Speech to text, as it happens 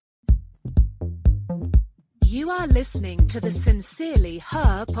You are listening to the Sincerely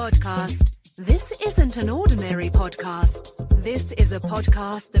Her podcast. This isn't an ordinary podcast. This is a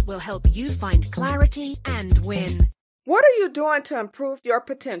podcast that will help you find clarity and win. What are you doing to improve your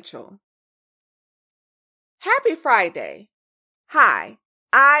potential? Happy Friday. Hi,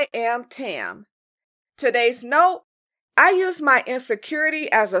 I am Tam. Today's note, I use my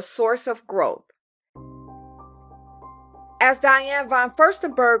insecurity as a source of growth. As Diane von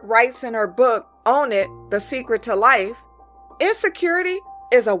Furstenberg writes in her book, Own It, The Secret to Life, insecurity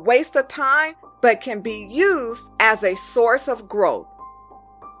is a waste of time, but can be used as a source of growth.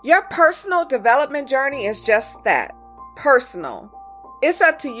 Your personal development journey is just that, personal. It's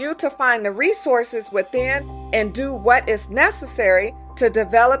up to you to find the resources within and do what is necessary to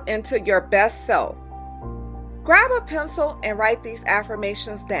develop into your best self. Grab a pencil and write these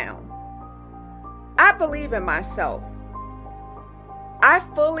affirmations down. I believe in myself. I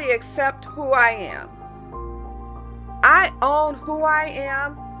fully accept who I am. I own who I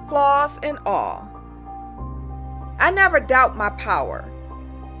am, flaws and all. I never doubt my power.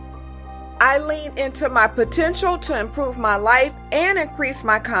 I lean into my potential to improve my life and increase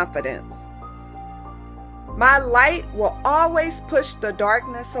my confidence. My light will always push the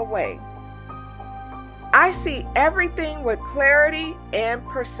darkness away. I see everything with clarity and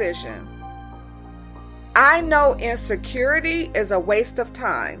precision. I know insecurity is a waste of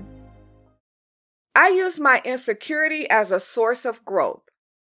time. I use my insecurity as a source of growth.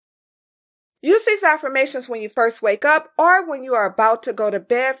 Use these affirmations when you first wake up or when you are about to go to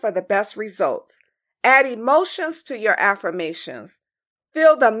bed for the best results. Add emotions to your affirmations.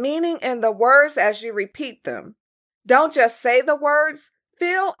 Feel the meaning in the words as you repeat them. Don't just say the words,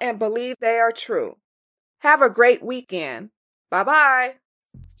 feel and believe they are true. Have a great weekend. Bye-bye.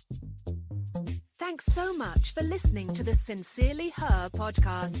 Thanks so much for listening to the Sincerely Her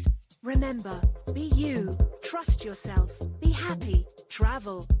podcast. Remember, be you, trust yourself, be happy,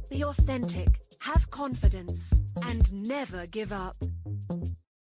 travel, be authentic, have confidence, and never give up.